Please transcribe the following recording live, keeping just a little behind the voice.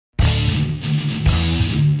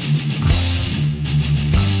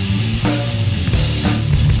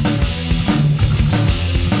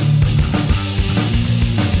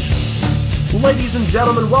Ladies and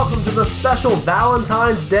gentlemen, welcome to the special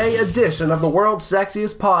Valentine's Day edition of the World's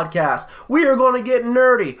Sexiest Podcast. We are going to get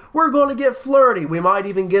nerdy. We're going to get flirty. We might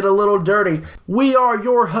even get a little dirty. We are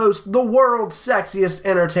your hosts, the world's sexiest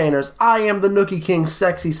entertainers. I am the Nookie King,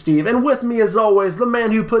 Sexy Steve, and with me as always, the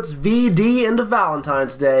man who puts VD into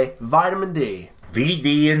Valentine's Day, Vitamin D.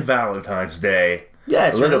 VD and Valentine's Day. Yeah,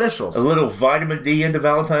 it's your initials. A little vitamin D into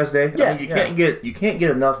Valentine's Day. Yeah, I mean, you can't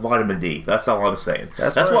get enough vitamin D. That's all I'm saying.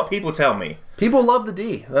 That's what people tell me. People love the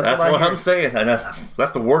D. That's what I'm saying. And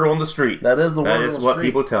that's the word on the street. That is the word on the street. That is what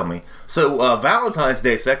people tell me. So, Valentine's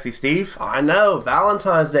Day, Sexy Steve. I know.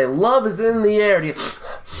 Valentine's Day. Love is in the air. Do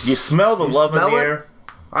you smell the love in the air?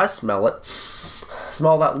 I smell it.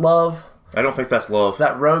 Smell that love. I don't think that's love.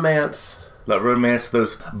 That romance. That romance,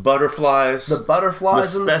 those butterflies. The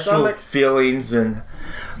butterflies in the stomach. Special feelings and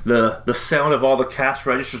the sound of all the cash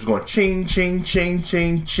registers going ching, ching, ching,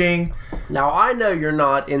 ching, ching. Now, I know you're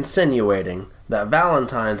not insinuating that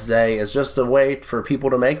Valentine's Day is just a way for people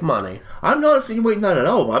to make money. I'm not insinuating that at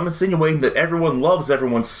all. I'm insinuating that everyone loves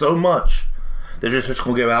everyone so much. They're just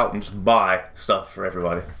going to go out and just buy stuff for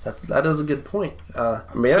everybody. That is a good point. I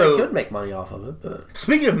mean, they could make money off of it. But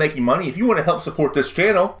speaking of making money, if you want to help support this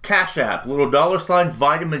channel, Cash App, little $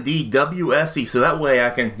 vitamin D WSE. So that way I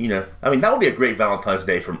can, that would be a great Valentine's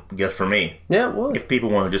Day gift for me. Yeah, it would. If people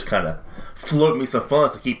want to just kind of float me some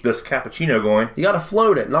funds to keep this cappuccino going. You got to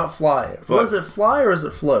float it, not fly it. What is it, fly or is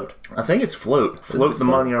it float? I think it's float. Float the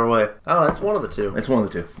money our way. Oh, it's one of the two. It's one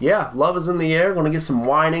of the two. Yeah, love is in the air. Going to get some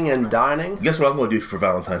whining and dining. Guess what I'm going to do for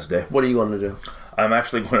Valentine's Day? What are you going to do? I'm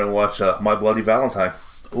actually going to watch My Bloody Valentine.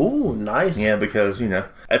 Ooh, nice. Yeah, because,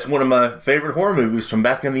 that's one of my favorite horror movies from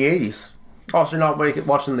back in the 80s. Oh, so you're not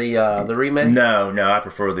watching the remake? No, I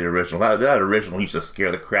prefer the original. That original used to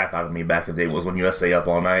scare the crap out of me back in the day. It was when USA Up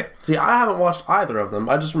All Night. See, I haven't watched either of them.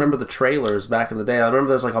 I just remember the trailers back in the day. I remember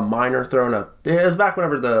there was like a miner throwing a... It was back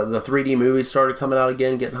whenever the 3D movies started coming out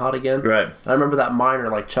again, getting hot again. Right. I remember that miner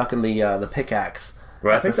like chucking the pickaxe.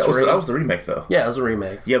 Right, I think that was the remake, though. Yeah, it was a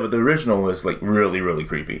remake. Yeah, but the original was, like, really, really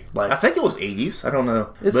creepy. I think it was 80s. I don't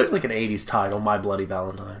know. It seems like an 80s title, My Bloody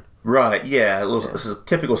Valentine. Right, yeah. It was a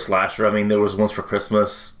typical slasher. I mean, there was ones for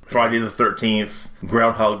Christmas, Friday the 13th,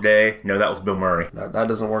 Groundhog Day. No, that was Bill Murray. That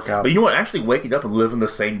doesn't work out. But you know what? Actually waking up and living the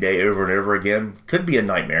same day over and over again could be a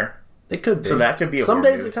nightmare. It could be. So that could be a Some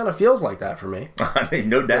days it kind of feels like that for me. I mean,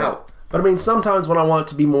 no doubt. Yeah. But I mean, sometimes when I want it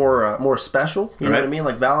to be more special, you know what I mean?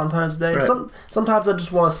 Like Valentine's Day. Right. Sometimes I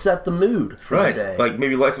just want to set the mood for the day. Like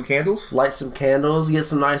maybe light some candles? Light some candles, get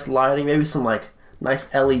some nice lighting, maybe some like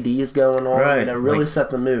nice LEDs going on. Right. Really set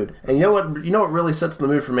the mood. And you know what really sets the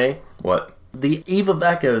mood for me? What? The Eve of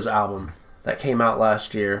Echoes album that came out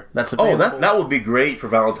last year. That's that would be great for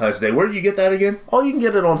Valentine's Day. Where do you get that again? Oh, you can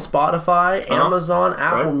get it on Spotify, Amazon,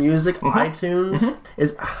 Apple Music, iTunes.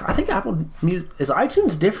 Is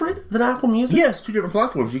iTunes different than Apple Music? Yes, two different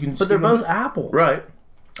platforms. But they're both Apple. Right.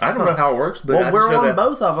 I don't know how it works, but we're on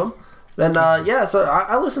both of them. And so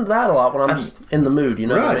I listen to that a lot when I'm just in the mood. You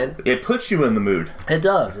know what I mean? It puts you in the mood. It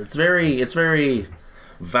does. It's very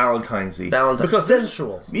Valentine's-y. Because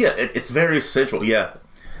sensual. Yeah, it's very sensual. Yeah.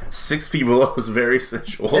 6 Feet Below is very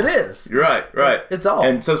sensual. It is. Right. It's all.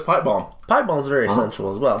 And so is Pipe Bomb. Pipe Bomb is very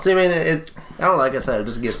sensual as well. See, I mean, I don't know, like I said, it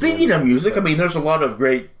just gets... Speaking of music, I mean, there's a lot of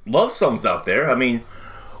great love songs out there. I mean,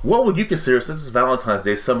 what would you consider, since it's Valentine's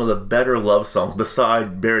Day, some of the better love songs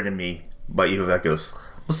beside Buried in Me by Eve of Echoes?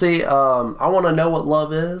 Well, see, I want to know what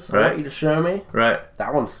love is. I want you to show me. Right.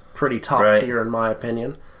 That one's pretty top tier in my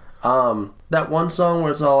opinion. That one song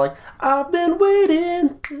where it's all like, I've been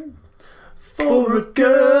waiting... for a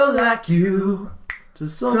girl like you. To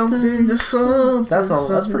something. That song,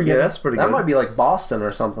 that's pretty good. Yeah, that's pretty good. That might be like Boston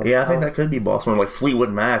or something. Yeah, I think that could be Boston, or like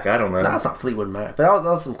Fleetwood Mac. I don't know. No, that's not Fleetwood Mac. But that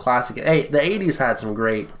was some classic. Hey, the 80s had some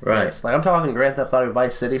great hits. Like I'm talking Grand Theft Auto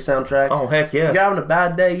Vice City soundtrack. Oh, heck yeah. You're having a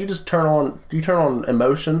bad day, you just turn on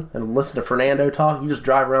Emotion and listen to Fernando talk. You just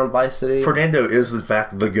drive around Vice City. Fernando is, in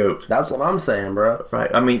fact, the GOAT. That's what I'm saying, bro.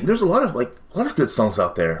 Right. I mean, there's a lot of good songs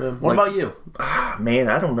out there. Yeah. What about you? Man,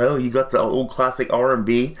 I don't know. You got the old classic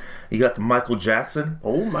R&B. You got the Michael Jackson.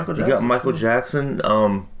 Oh, Michael Jackson. You got Michael Jackson.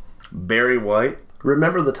 Barry White.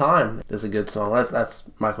 Remember the Time is a good song. That's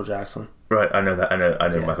Michael Jackson. Right. I know that. I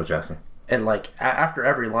know Michael Jackson. And like after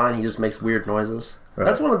every line, he just makes weird noises. Right.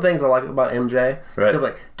 That's one of the things I like about MJ. Right. They're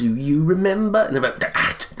like, "Do you remember?" And they're like,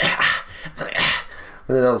 and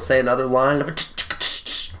then they'll say another line.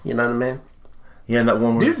 You know what I mean? Yeah, and that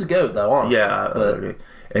one. Dude's a goat, though. Honestly. Yeah, but,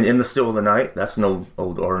 and In the Still of the Night. That's an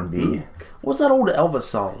old R&B. What's that old Elvis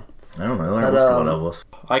song? I don't know. I don't know Elvis.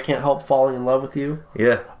 I Can't Help Falling in Love with You.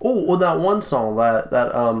 Yeah. Oh, well, that one song that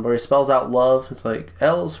where he spells out love. It's like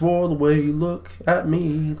L's for the way you look at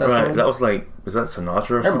me. That song. That was like Is that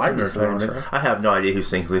Sinatra or There something? might be Sinatra. I have no idea who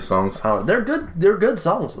sings these songs. They're good. They're good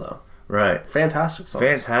songs though. Right. Fantastic songs.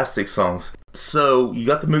 Fantastic songs. So you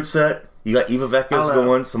got the mood set. You got Eva Vecchio's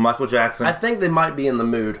going. Some Michael Jackson. I think they might be in the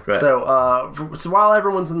mood. Right. So while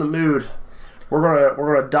everyone's in the mood, we're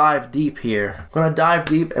gonna dive deep here. We're gonna dive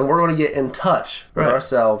deep, and we're gonna get in touch with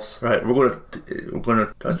ourselves. Right. We're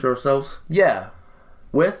gonna touch ourselves. Yeah,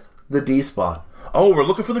 with the D spot. Oh, we're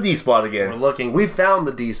looking for the D spot again. We found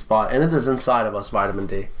the D spot, and it is inside of us, vitamin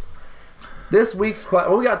D. This week's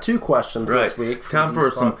we got 2 questions this week. Time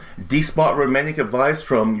for some D spot romantic advice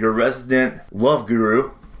from your resident love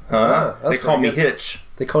guru. They call me Hitch.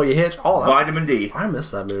 They call you Hitch? Oh, Vitamin D. I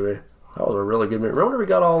missed that movie. That was a really good movie. Remember we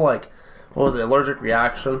got all like, what was it, allergic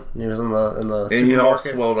reaction? He was in the supermarket. And he all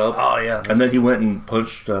swelled up. Oh, yeah. And then he went and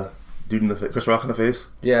punched dude in the Chris Rock in the face.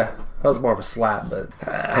 Yeah, that was more of a slap, but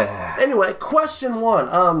anyway, question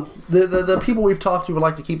 1. The people we've talked to would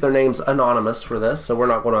like to keep their names anonymous for this, so we're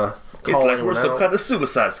not going to call it's like we're some kind of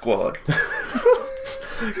Suicide Squad.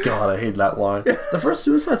 God, I hate that line. The first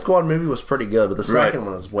Suicide Squad movie was pretty good, but the second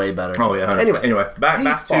one was way better. Oh yeah. 100%. Anyway, back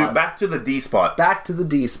to the D spot. Back to the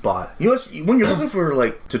D spot. You know, when you're looking for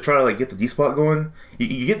to try to get the D spot going,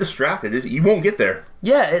 you get distracted. You won't get there.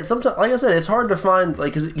 Yeah, sometimes, like I said, it's hard to find.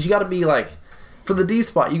 Like, 'cause you got to be like, for the D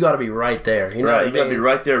spot, you got to be right there. You know right, you got to be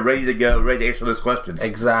right there, ready to go, ready to answer those questions.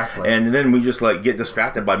 Exactly. And then we just get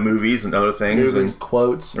distracted by movies and other things. Movies,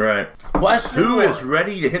 quotes. Right. Who is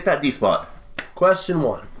ready to hit that D spot? Question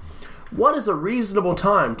 1. What is a reasonable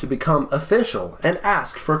time to become official and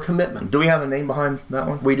ask for commitment? Do we have a name behind that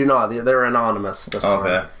one? We do not. They're anonymous this time.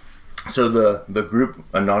 Okay. So the group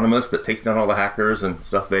Anonymous that takes down all the hackers and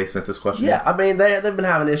stuff, they sent this question. Yeah, I mean they've been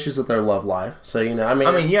having issues with their love life. So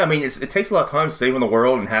it takes a lot of time saving the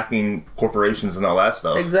world and hacking corporations and all that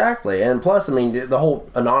stuff. Exactly, and plus, I mean, the whole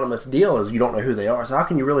anonymous deal is you don't know who they are. So how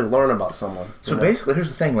can you really learn about someone? So basically, here's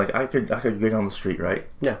the thing: I could go down the street, right?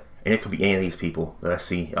 Yeah. And it could be any of these people that I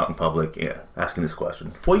see out in public asking this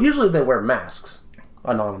question. Well, usually they wear masks.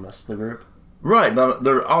 Anonymous, the group. Right, but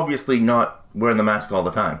they're obviously not wearing the mask all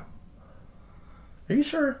the time. Are you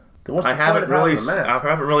sure? I haven't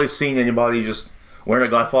really seen anybody just wearing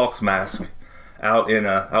a Guy Fawkes mask out in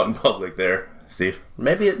public there, Steve.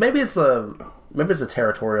 Maybe it's a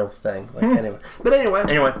territorial thing. Anyway,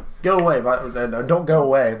 go away. Don't go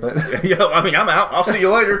away. But yeah, I mean, I'm out. I'll see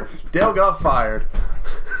you later. Dale got fired.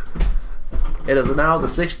 It is now the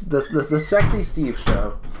Sexy Steve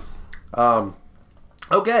show.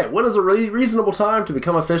 Okay, when is a reasonable time to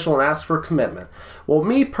become official and ask for commitment? Well,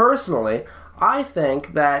 me personally, I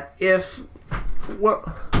think that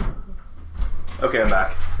Okay, I'm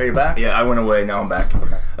back. Are you back? Yeah, I went away. Now I'm back.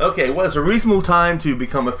 Okay, what is a reasonable time to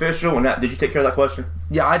become official? And did you take care of that question?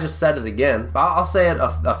 Yeah, I just said it again. I'll say it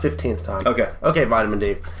a 15th time. Okay. Okay, Vitamin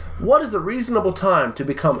D. What is a reasonable time to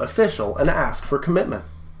become official and ask for commitment?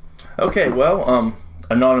 Okay, well,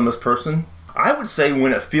 anonymous person, I would say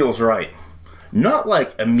when it feels right. Not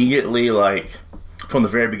immediately, from the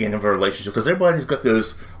very beginning of a relationship, because everybody's got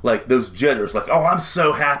those jitters, oh, I'm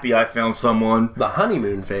so happy I found someone. The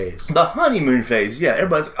honeymoon phase. The honeymoon phase, yeah.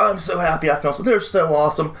 Everybody's like, I'm so happy I found someone. They're so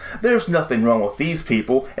awesome. There's nothing wrong with these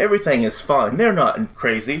people. Everything is fine. They're not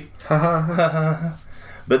crazy.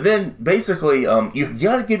 But then, basically, you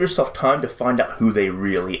got to give yourself time to find out who they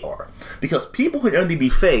really are. Because people can only be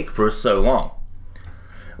fake for so long.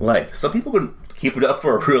 Some people can keep it up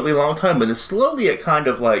for a really long time, but slowly it kind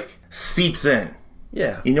of, seeps in.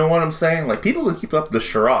 Yeah. You know what I'm saying? People can keep up the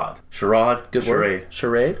charade. Good charade.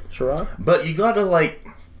 Word. Charade? But you got to,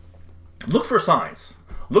 look for signs.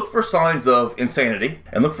 Look for signs of insanity,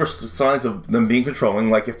 and look for signs of them being controlling.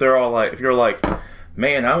 If they're all if you're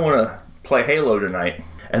man, I want to play Halo tonight.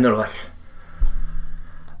 And they're like,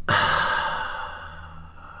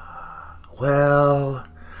 well,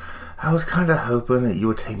 I was kind of hoping that you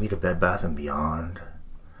would take me to Bed Bath & Beyond.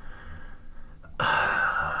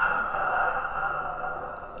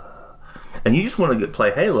 And you just want to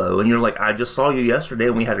play Halo, and you're like, I just saw you yesterday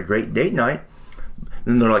and we had a great date night.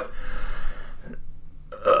 And they're like,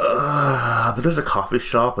 but there's a coffee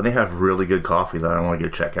shop and they have really good coffee that I want to go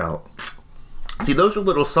check out. See, those are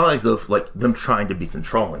little signs of them trying to be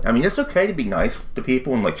controlling. I mean, it's okay to be nice to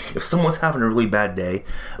people and if someone's having a really bad day,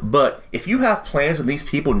 but if you have plans and these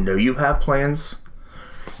people know you have plans,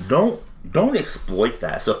 don't exploit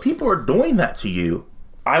that. So if people are doing that to you,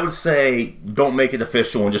 I would say don't make it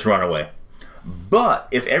official and just run away. But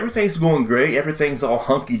if everything's going great, everything's all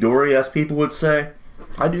hunky-dory, as people would say.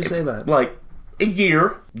 I do say that. A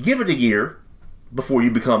year, give it a year before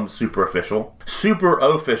you become super official. Super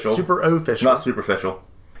official. Not superficial.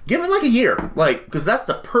 Give it a year. Because that's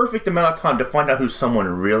the perfect amount of time to find out who someone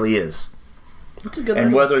really is. That's a good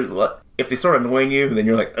And idea. if they start annoying you, then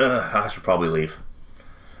you're like, ugh, I should probably leave.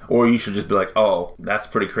 Or you should just be like, oh, that's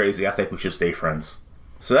pretty crazy. I think we should stay friends.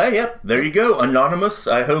 So, there you go. Anonymous.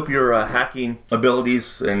 I hope your hacking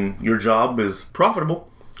abilities and your job is profitable.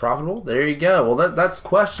 Profitable? There you go. Well, that's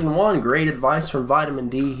question 1. Great advice from Vitamin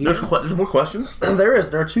D here. There's more questions? There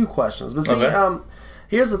is. There are 2 questions. But see,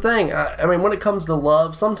 here's the thing. I mean, when it comes to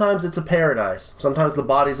love, sometimes it's a paradise. Sometimes the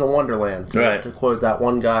body's a wonderland. To quote that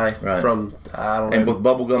one guy from, I don't know. And with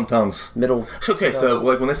bubblegum tongues. Middle. Okay, so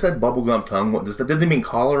like when they said bubblegum tongue, did they mean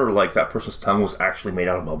collar, or like that person's tongue was actually made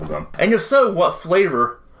out of bubblegum? And if so, what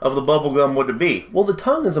flavor of the bubblegum would it be? Well, the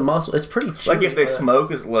tongue is a muscle. It's pretty chewy. Like if they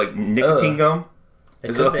smoke, is it like nicotine gum?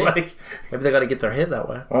 It could be. Like, maybe they got to get their hit that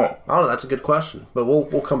way. Oh. I don't know. That's a good question, but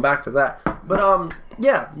we'll come back to that. But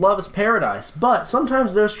love is paradise, but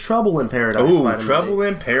sometimes there's trouble in paradise. Ooh, trouble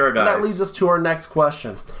in paradise. And that leads us to our next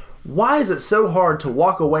question. Why is it so hard to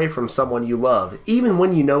walk away from someone you love, even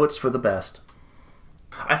when you know it's for the best?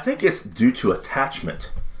 I think it's due to attachment,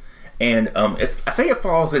 and I think it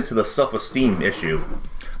falls into the self-esteem issue.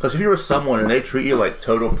 Because if you're with someone and they treat you like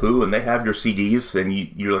total poo and they have your CDs and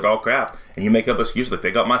you're like, oh crap, and you make up excuses like, they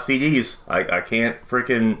got my CDs, I can't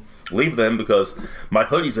freaking leave them because my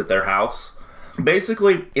hoodie's at their house.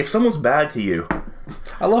 Basically, if someone's bad to you,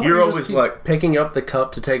 I love you're how you always just keep like picking up the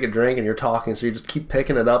cup to take a drink and you're talking, so you just keep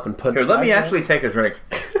picking it up and putting here, it let back me there. actually take a drink.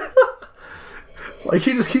 Like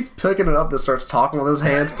he just keeps picking it up, then starts talking with his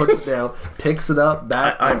hands, puts it down, picks it up,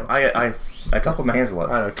 back. I talk with my hands a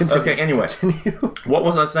lot. I know. Continue. Okay, anyway. What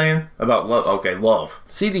was I saying about love? Okay, love.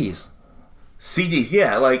 CDs,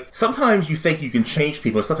 yeah. Like, sometimes you think you can change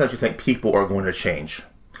people, and sometimes you think people are going to change.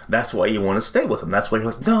 That's why you want to stay with them. That's why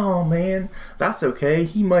you're like, no, man, that's okay.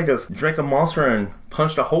 He might have drank a Monster and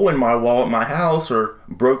punched a hole in my wall at my house, or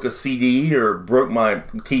broke a CD, or broke my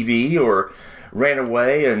TV, or ran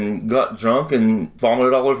away and got drunk and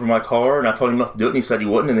vomited all over my car, and I told him not to do it, and he said he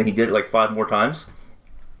wouldn't, and then he did it like 5 more times.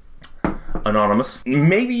 Anonymous.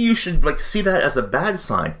 Maybe you should like see that as a bad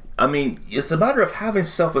sign. I mean, it's a matter of having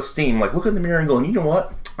self-esteem. Like, look in the mirror and going, you know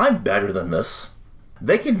what? I'm better than this.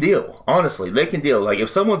 They can deal. Honestly, they can deal. Like, if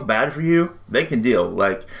someone's bad for you, they can deal.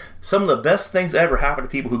 Like, some of the best things ever happened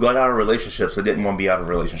to people who got out of relationships that didn't want to be out of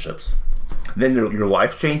relationships. Then your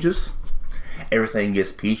life changes. Everything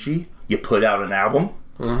gets peachy. You put out an album.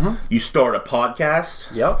 Mm-hmm. You start a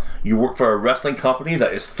podcast. Yep. You work for a wrestling company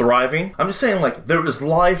that is thriving. I'm just saying, like, there is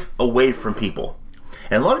life away from people.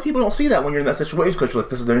 And a lot of people don't see that when you're in that situation because you're like,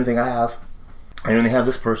 this is the only thing I have. I only have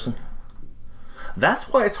this person. That's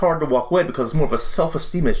why it's hard to walk away, because it's more of a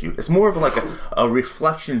self-esteem issue. It's more of like a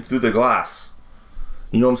reflection through the glass.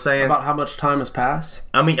 You know what I'm saying? About how much time has passed?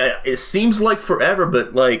 I mean, it seems like forever,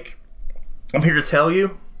 but like, I'm here to tell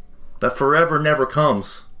you that forever never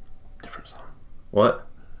comes. Different song. What?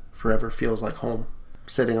 Forever feels like home.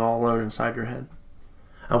 Sitting all alone inside your head.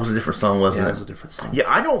 That was a different song, wasn't it? Yeah, it was a different song. Yeah,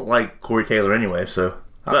 I don't like Corey Taylor anyway, so.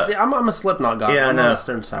 See, I'm a Slipknot guy. Yeah, I'm I know. not a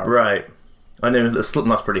Stone Sour. Right. I know the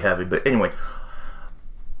Slipknot's pretty heavy, but anyway.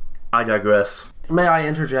 I digress. May I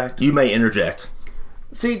interject? You may interject.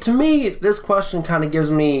 See, to me, this question kind of gives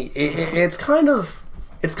me... It's kind of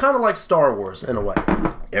like Star Wars, in a way.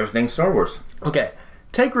 Everything's Star Wars. Okay.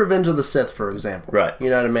 Take Revenge of the Sith, for example. Right. You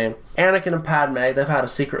know what I mean? Anakin and Padme, they've had a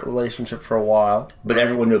secret relationship for a while. But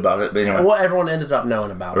everyone knew about it. But anyway. Well, everyone ended up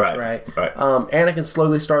knowing about it, right? Anakin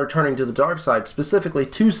slowly started turning to the dark side, specifically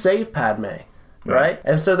to save Padme, right?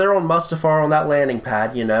 And so they're on Mustafar on that landing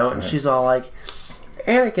pad, you know, and she's all like,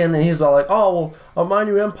 Anakin, and he's all like, oh, well, on my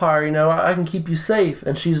new empire, you know, I can keep you safe.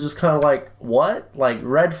 And she's just kind of like, what? Like,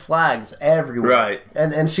 red flags everywhere. Right.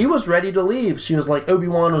 And she was ready to leave. She was like,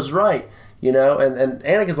 Obi-Wan was right. You know, and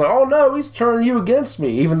Anakin's like, oh no, he's turning you against me.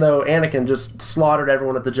 Even though Anakin just slaughtered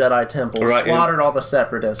everyone at the Jedi Temple, slaughtered all the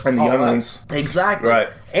Separatists. And the younglings. Exactly. Right.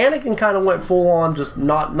 Anakin kind of went full on just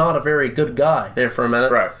not a very good guy there for a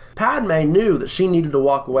minute. Right. Padme knew that she needed to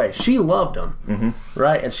walk away. She loved him. Mm-hmm.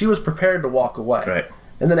 Right? And she was prepared to walk away. Right.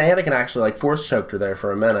 And then Anakin actually like force choked her there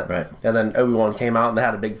for a minute. Right. And then Obi-Wan came out and they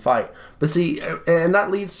had a big fight. But see, and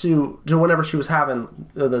that leads to whenever she was having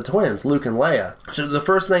the twins, Luke and Leia. So the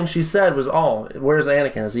first thing she said was, oh, where's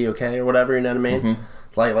Anakin? Is he okay? Or whatever, you know what I mean? Mm-hmm.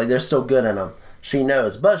 Like they're still good in him. She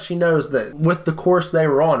knows. But she knows that with the course they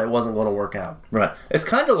were on, it wasn't going to work out. Right. It's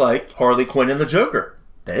kind of like Harley Quinn and the Joker.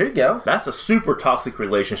 There you go. That's a super toxic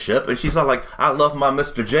relationship. And she's not like, I love my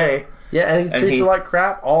Mr. J. Yeah, and he treats her like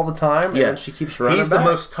crap all the time, and then she keeps running He's back. the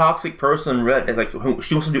most toxic person, like,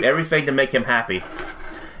 she wants to do everything to make him happy.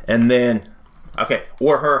 And then, okay,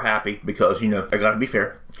 or her happy, because, you know, I gotta be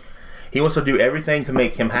fair. He wants to do everything to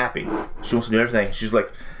make him happy. She wants to do everything. She's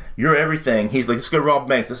like, You're everything. He's like, let's go rob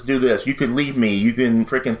banks. Let's do this. You can leave me. You can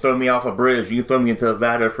freaking throw me off a bridge. You can throw me into a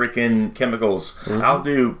vat of freaking chemicals. I'll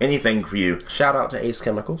do anything for you. Shout out to Ace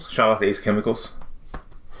Chemicals. Shout out to Ace Chemicals.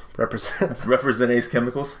 Represent Ace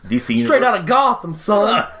Chemicals. DC Universe. Straight out of Gotham,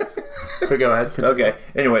 son. But go ahead. Continue. Okay.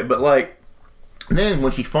 Anyway, but like, then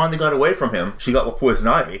when she finally got away from him, she got with Poison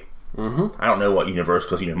Ivy. I don't know what universe,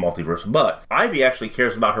 because multiverse, but Ivy actually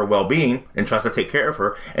cares about her well-being and tries to take care of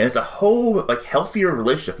her, and it's a whole like healthier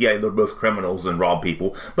relationship. Yeah, they're both criminals and rob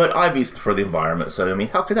people, but Ivy's for the environment, so I mean,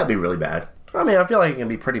 how could that be really bad? I mean, I feel like it can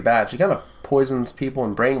be pretty bad. She kind of poisons people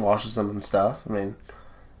and brainwashes them and stuff. I mean,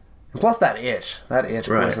 and plus that itch right.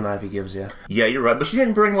 Poison Ivy gives you. Yeah, you're right, but she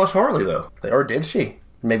didn't brainwash Harley though. Or did she?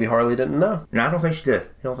 Maybe Harley didn't know. No, I don't think she did.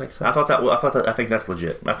 You don't think so? I think that's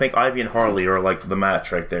legit. I think Ivy and Harley are like the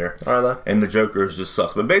match right there. Are they? And the Jokers just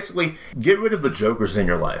sucks. But basically, get rid of the Jokers in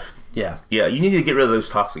your life. Yeah. Yeah, you need to get rid of those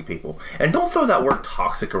toxic people. And don't throw that word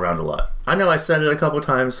toxic around a lot. I know I said it a couple of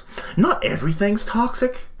times. Not everything's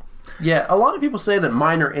toxic. Yeah, a lot of people say that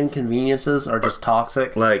minor inconveniences are just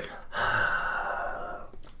toxic. Like, I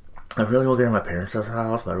really want to get in my parents'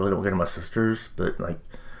 house, but I really don't want to get in my sister's. But like,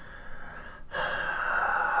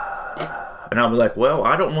 and I'll be like, well,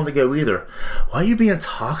 I don't want to go either. Why are you being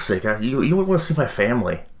toxic? You want to see my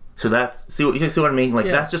family. So that's, see what I mean? Like,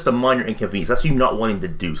 that's just a minor inconvenience. That's you not wanting to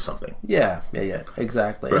do something. Yeah,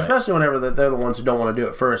 exactly. Right. Especially whenever they're the ones who don't want to do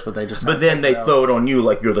it first, but they just... But then they throw it on you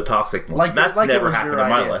like you're the toxic one. Like, that's like never happened in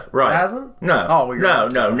my life. Right. It hasn't? No. Oh, well,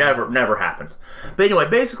 no, never happened. But anyway,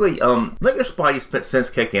 basically, let your Spidey sense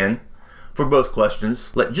kick in for both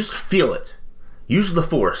questions. Just feel it. Use the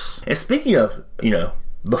Force. And speaking of,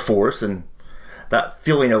 the Force and that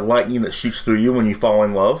feeling of lightning that shoots through you when you fall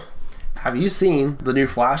in love. Have you seen the new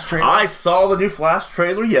Flash trailer? I saw the new Flash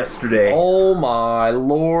trailer yesterday. Oh my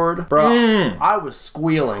lord, bro! I was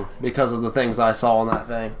squealing because of the things I saw in that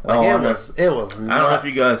thing. Like, it was nuts. I don't know if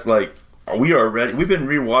you guys we are ready. We've been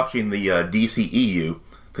rewatching the DCEU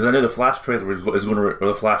because I know the Flash trailer is going to, or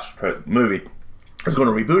the Flash movie is going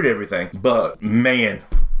to reboot everything. But man.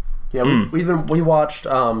 Yeah, we watched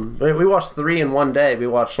 3 in one day. We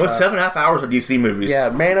watched 7.5 hours of DC movies. Yeah,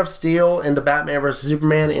 Man of Steel into Batman vs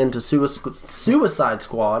Superman into Suicide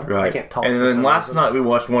Squad. Right. I can't talk. And then last night we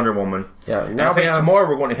watched Wonder Woman. Yeah. Now I think tomorrow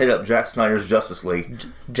we're going to hit up Zack Snyder's Justice League.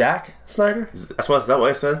 Jack Snyder? Is that what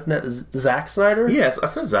I said? No, Zack Snyder? Yes, I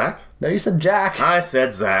said Zack. No, you said Jack. I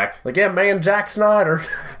said Zack. Like, yeah, man, Jack Snyder.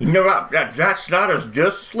 You know about Zack Snyder's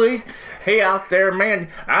Justice League? He out there, man.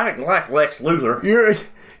 I didn't like Lex Luthor.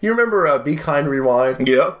 You remember Be Kind Rewind?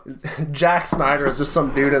 Yeah. Jack Snyder is just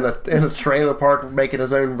some dude in a trailer park making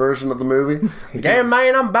his own version of the movie. Yeah,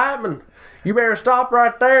 man, I'm Batman. You better stop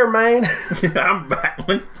right there, man. I'm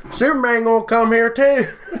Batman. Superman gonna come here too.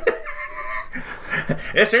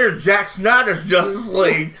 This here's Zack Snyder's Justice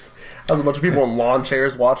League. There's a bunch of people in lawn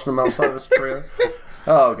chairs watching him outside this trailer.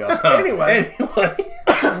 Oh god. Anyway.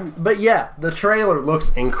 But yeah, the trailer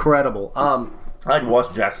looks incredible. I'd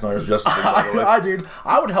watch Zack Snyder's Justice League. Dude,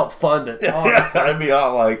 I would help fund it. Honestly. I'd be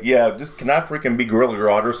all like, just can I freaking be Gorilla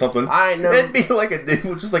Grodd or something? I know. It'd be like a dude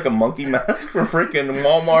with just like a monkey mask for freaking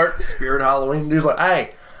Walmart. Spirit Halloween. Dude's like, hey,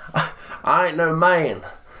 I ain't no man.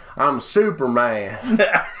 I'm Superman.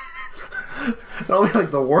 That'll be like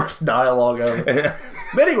the worst dialogue ever.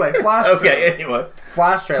 But anyway, Flash trailer.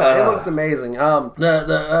 Flash trailer. It looks amazing.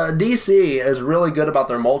 The DC is really good about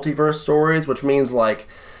their multiverse stories, which means like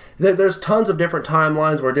there's tons of different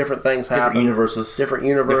timelines where different things happen. Different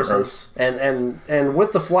universes. And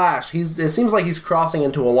with the Flash, it seems like he's crossing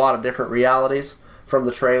into a lot of different realities from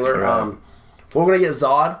the trailer. Right. We're going to get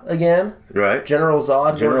Zod again. Right. General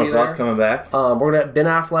Zod's Zod's coming back. We're going to have Ben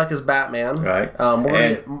Affleck as Batman. Right. We're going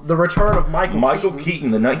to get the return of Michael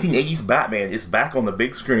Keaton, the 1980s Batman, is back on the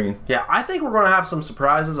big screen. Yeah, I think we're going to have some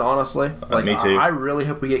surprises, honestly. Me too. I really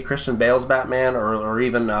hope we get Christian Bale's Batman or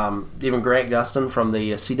even Grant Gustin from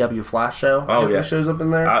the CW Flash show. I hope he shows up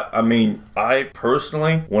in there. I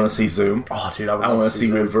personally want to see Zoom. Oh, dude, I want to see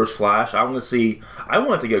Reverse Flash. I want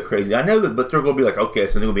it to go crazy. I know that, but they're going to be like, okay,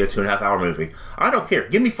 so it's going to be a 2.5 hour movie. I don't care.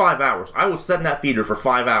 Give me 5 hours. I will sit in that theater for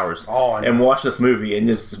 5 hours and watch this movie, and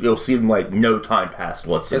you'll seem like no time passed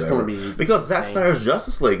whatsoever. It's going to be because Zack Snyder's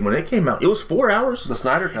Justice League, when it came out, it was 4 hours. The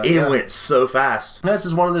Snyder Cut. It went so fast. This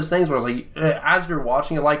is one of those things where it's like, as you're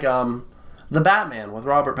watching it, like the Batman with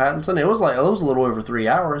Robert Pattinson, it was a little over 3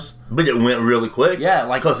 hours. But it went really quick. Yeah,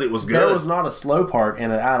 like because it was good. There was not a slow part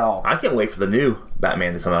in it at all. I can't wait for the new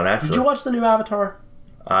Batman to come out. Actually, did you watch the new Avatar?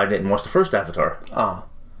 I didn't watch the first Avatar. Oh.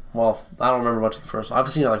 Well, I don't remember much of the first one.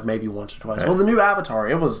 I've seen it like maybe once or twice. Right. Well, the new Avatar,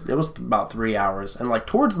 it was about 3 hours. And like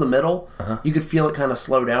towards the middle, you could feel it kind of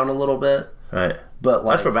slow down a little bit. Right. But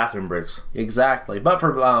like, that's for bathroom breaks. Exactly. But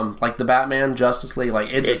for like the Batman, Justice League,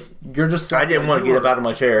 like you're just. I didn't want to get up out of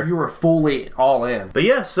my chair. You were fully all in. But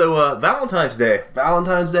yeah, so Valentine's Day.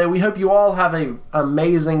 Valentine's Day. We hope you all have a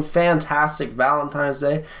amazing, fantastic Valentine's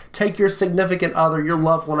Day. Take your significant other, your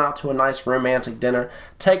loved one, out to a nice romantic dinner.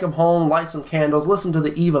 Take them home, light some candles, listen to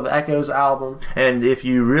the Eve of Echoes album. And if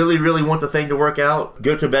you really, really want the thing to work out,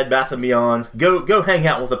 go to Bed Bath & Beyond. Go hang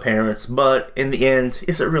out with the parents. But in the end,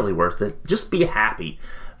 is it really worth it? Just be happy.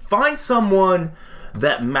 Find someone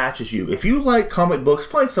that matches you. If you like comic books,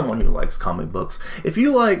 find someone who likes comic books. If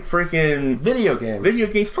you like freaking video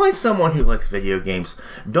games, find someone who likes video games.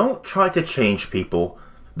 Don't try to change people,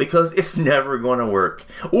 because it's never going to work.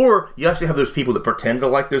 Or you actually have those people that pretend to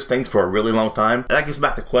like those things for a really long time. And that gets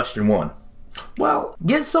back to question one. Well,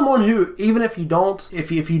 get someone who, even if you don't, if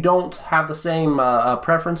you don't have the same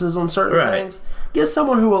preferences on certain things, get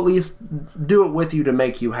someone who will at least do it with you to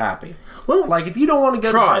make you happy. Well, like if you don't want to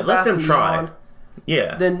go try, to Bed let Bath them and try. Beyond,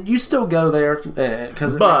 Yeah. then you still go there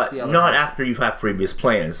because but not after you've had previous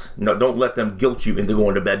plans. No, don't let them guilt you into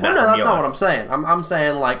going to Bed Bath & Beyond. No, that's not what I'm saying. I'm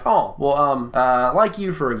saying like, like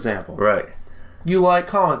you, for example. Right. You like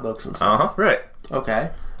comic books and stuff. Right.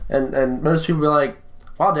 Okay. And most people be like,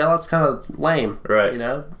 wow, Dale, that's kind of lame. Right. You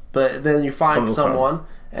know? But then you find someone,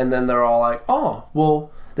 and then they're all like, oh,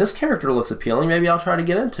 well, this character looks appealing. Maybe I'll try to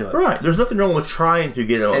get into it. Right. There's nothing wrong with trying to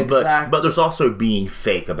get on, exactly. but there's also being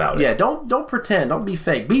fake about it. Yeah, don't pretend. Don't be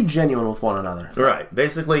fake. Be genuine with one another. Right.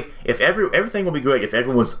 Basically, if everything will be great if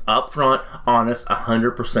everyone's upfront, honest,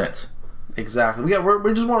 100%. Exactly.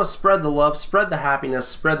 We just want to spread the love, spread the happiness,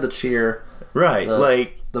 spread the cheer. Right.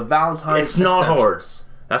 The Valentine's. It's not hard.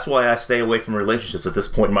 That's why I stay away from relationships at this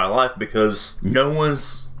point in my life, because no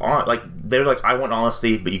one's on. Like, they're like, I want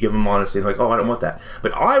honesty, but you give them honesty. They're like, oh, I don't want that.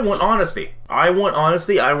 But I want honesty. I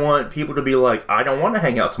want people to be like, I don't want to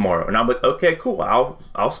hang out tomorrow. And I'm like, okay, cool.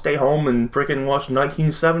 I'll stay home and freaking watch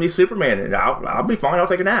 1970 Superman, and I'll be fine. I'll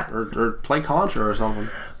take a nap or play Contra or something.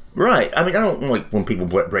 Right. I mean, I don't like when people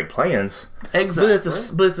break plans. Exactly.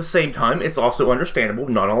 But at the same time, it's also understandable.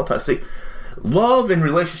 Not all the time. See, love and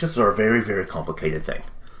relationships are a very, very complicated thing.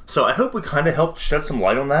 So I hope we kind of helped shed some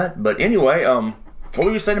light on that. But anyway, what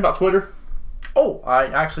were you saying about Twitter? Oh, I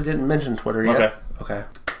actually didn't mention Twitter yet. Okay.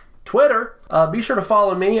 Twitter. Be sure to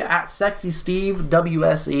follow me at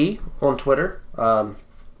SexySteveWSE on Twitter. I'll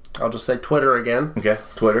just say Twitter again. Okay,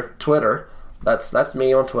 Twitter. That's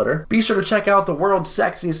me on Twitter. Be sure to check out the world's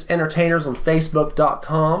sexiest entertainers on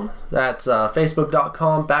Facebook.com. That's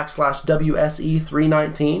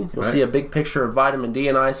Facebook.com/WSE319. You'll see a big picture of Vitamin D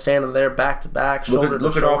and I standing there back to back, shoulder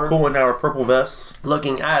to shoulder. Looking all cool in our purple vests.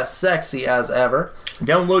 Looking as sexy as ever.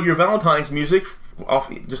 Download your Valentine's music.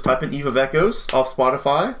 Just type in Eve of Echoes off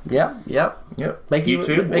Spotify. Yep. Make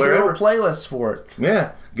YouTube, make a little playlist for it.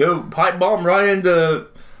 Yeah. Go pipe bomb right into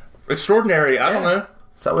Extraordinary. I don't know.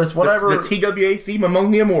 So it's whatever. The TWA theme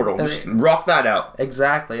Among the Immortal. Just rock that out.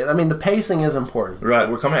 Exactly. I mean, the pacing is important. Right.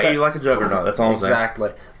 We're coming at you like a juggernaut. That's all I'm saying.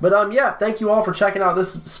 Exactly. But thank you all for checking out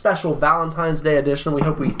this special Valentine's Day edition. We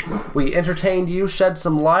hope we entertained you, shed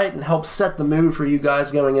some light, and helped set the mood for you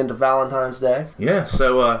guys going into Valentine's Day. Yeah.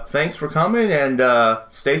 So thanks for coming, and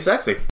stay sexy.